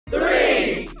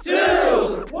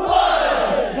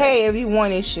Hey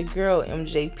everyone, it's your girl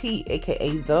J.J.P,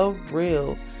 aka The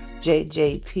Real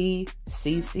J.J.P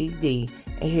CCD.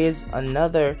 And here's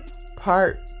another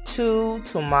part 2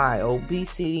 to my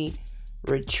Obesity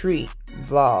Retreat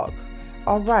vlog.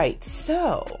 Alright,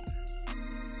 so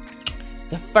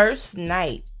the first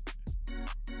night,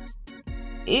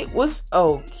 it was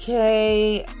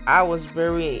okay. I was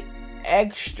very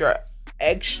extra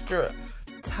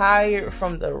tired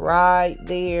from the ride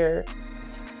there.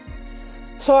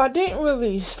 So I didn't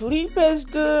really sleep as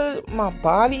good. My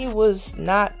body was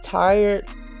not tired.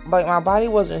 Like, my body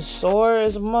wasn't sore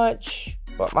as much.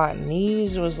 But my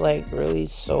knees was like really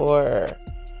sore.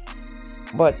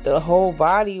 But the whole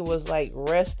body was like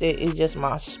rested. It's just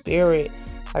my spirit.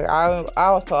 Like, I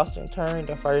was tossed and turned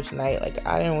the first night. Like,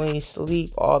 I didn't really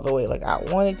sleep all the way like I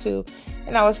wanted to.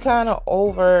 And I was kind of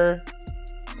over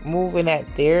moving at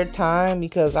their time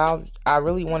because I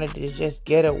really wanted to just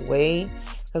get away.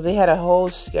 Because they had a whole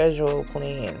schedule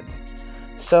planned.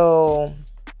 So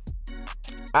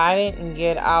I didn't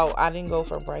get out. I didn't go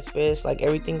for breakfast. Like,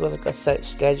 everything was like a set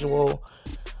schedule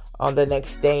on the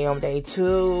next day, on day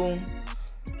 2.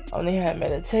 They had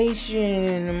meditation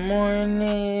in the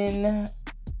morning.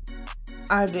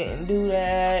 I didn't do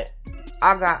that.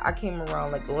 I came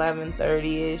around like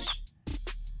 11:30ish.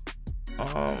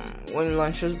 When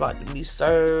lunch was about to be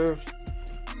served.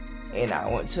 And I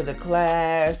went to the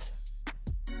class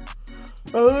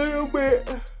a little bit,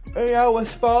 and I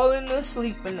was falling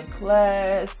asleep in the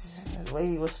class. The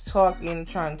lady was talking,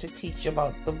 trying to teach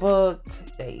about the book,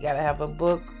 that you gotta have a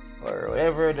book or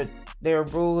whatever, their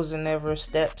rules and their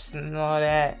steps and all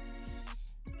that.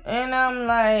 And I'm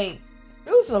like,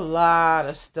 it was a lot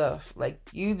of stuff. Like,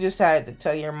 you just had to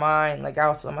tell your mind, like I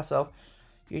was telling myself,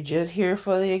 you're just here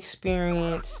for the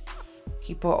experience.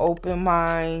 Keep an open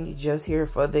mind. You're just here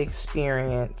for the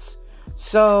experience.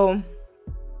 So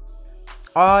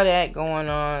all that going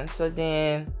on. So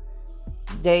then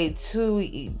day 2, we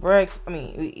eat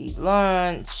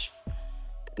lunch.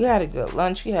 We had a good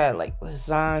lunch. We had like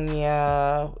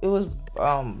lasagna. It was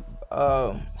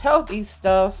healthy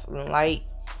stuff, light,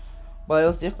 but it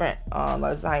was different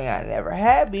lasagna I never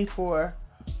had before.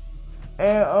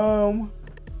 And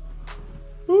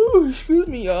excuse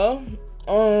me, y'all.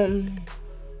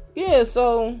 Yeah,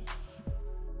 so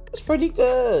it's pretty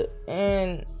good.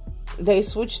 And they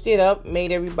switched it up,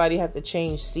 made everybody have to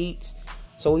change seats.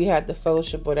 So we had the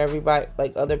fellowship with everybody,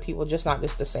 like other people, just not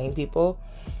just the same people.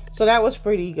 So that was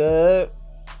pretty good.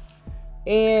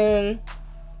 And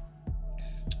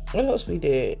what else we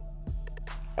did?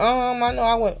 I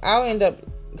know I ended up,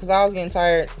 because I was getting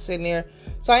tired sitting there.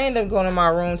 So I ended up going to my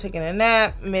room, taking a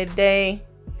nap midday,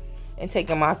 and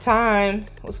taking my time.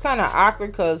 It was kind of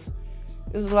awkward because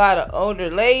there's a lot of older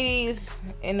ladies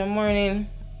in the morning.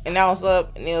 And I was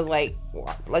up, and it was like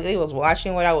they was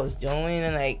watching what I was doing,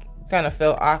 and like kind of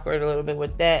felt awkward a little bit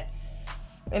with that.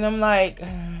 And I'm like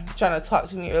trying to talk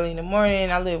to me early in the morning.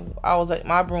 I was like,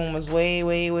 my room was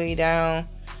way down,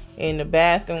 and the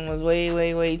bathroom was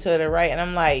way to the right. And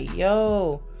I'm like,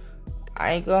 yo,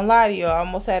 I ain't gonna lie to you, I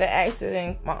almost had an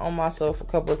accident on myself a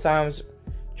couple of times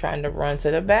trying to run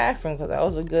to the bathroom, because that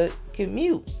was a good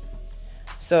commute.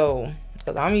 So,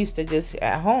 because I'm used to just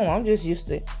at home, I'm just used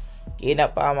to getting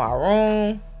up out of my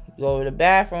room, go to the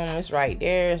bathroom, it's right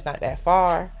there, it's not that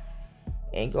far,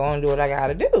 and go and do what I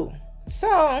gotta do.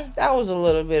 So that was a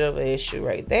little bit of an issue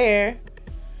right there.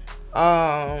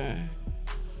 The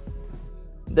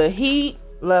heat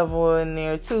level in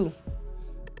there too,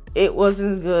 it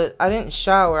wasn't good. I didn't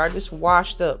shower, I just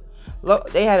washed up.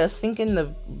 Look, they had a sink in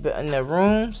the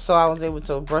room, so I was able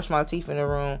to brush my teeth in the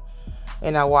room,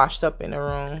 and I washed up in the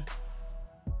room.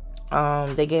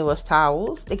 They gave us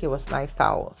towels. They gave us nice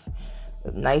towels.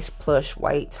 Nice plush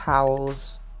white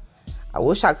towels. I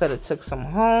wish I could have took some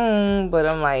home, but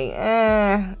I'm like,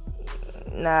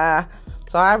 nah.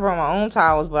 So I brought my own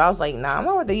towels, but I was like, nah, I'm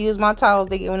not going to use my towels.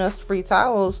 They giving us free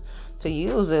towels to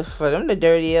use it for them to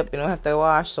dirty up and don't have to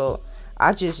wash. So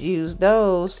I just used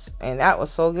those, and that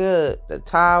was so good. The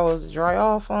towels dry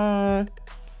off on.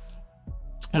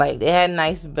 Like, they had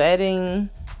nice bedding,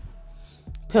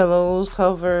 pillows,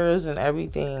 covers, and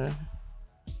everything.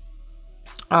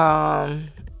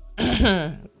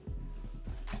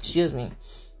 Excuse me.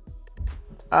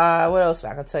 What else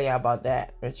I can tell you about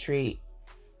that retreat?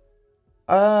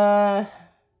 It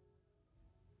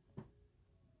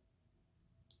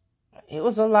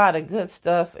was a lot of good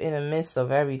stuff in the midst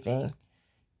of everything.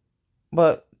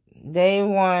 But day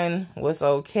 1 was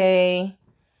okay.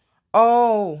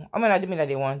 I didn't mean that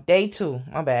day 1. Day 2,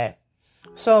 my bad.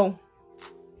 So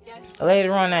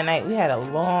later on that night, we had a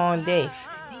long day.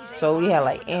 So we had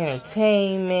like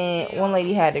entertainment. One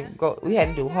lady had to go. We had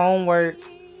to do homework.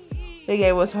 They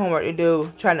gave us homework to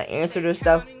do, trying to answer this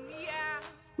stuff.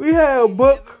 We had a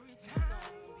book.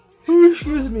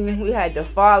 Excuse me. We had to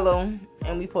follow,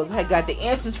 and we supposed to have got the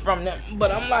answers from them.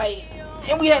 But I'm like,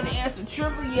 and we had to answer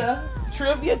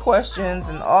trivia questions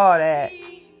and all that.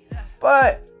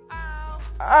 But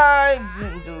I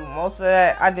didn't do most of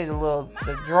that. I did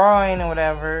the drawing or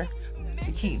whatever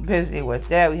to keep busy with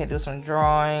that. We had to do some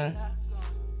drawing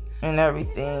and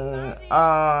everything.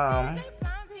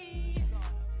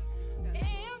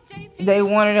 They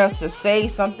wanted us to say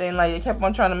something. Like, they kept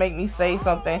on trying to make me say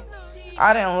something.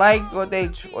 I didn't like what they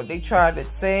tried to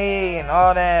say and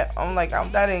all that. I'm like,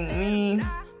 that ain't me.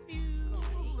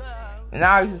 And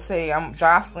I used to say, I'm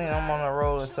Jocelyn. I'm on the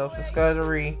road to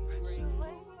self-discovery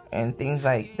and things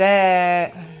like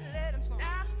that.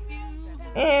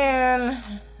 And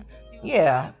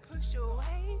yeah,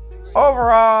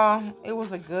 overall, it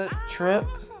was a good trip,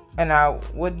 and I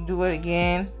wouldn't do it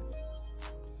again.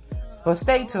 But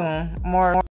stay tuned. More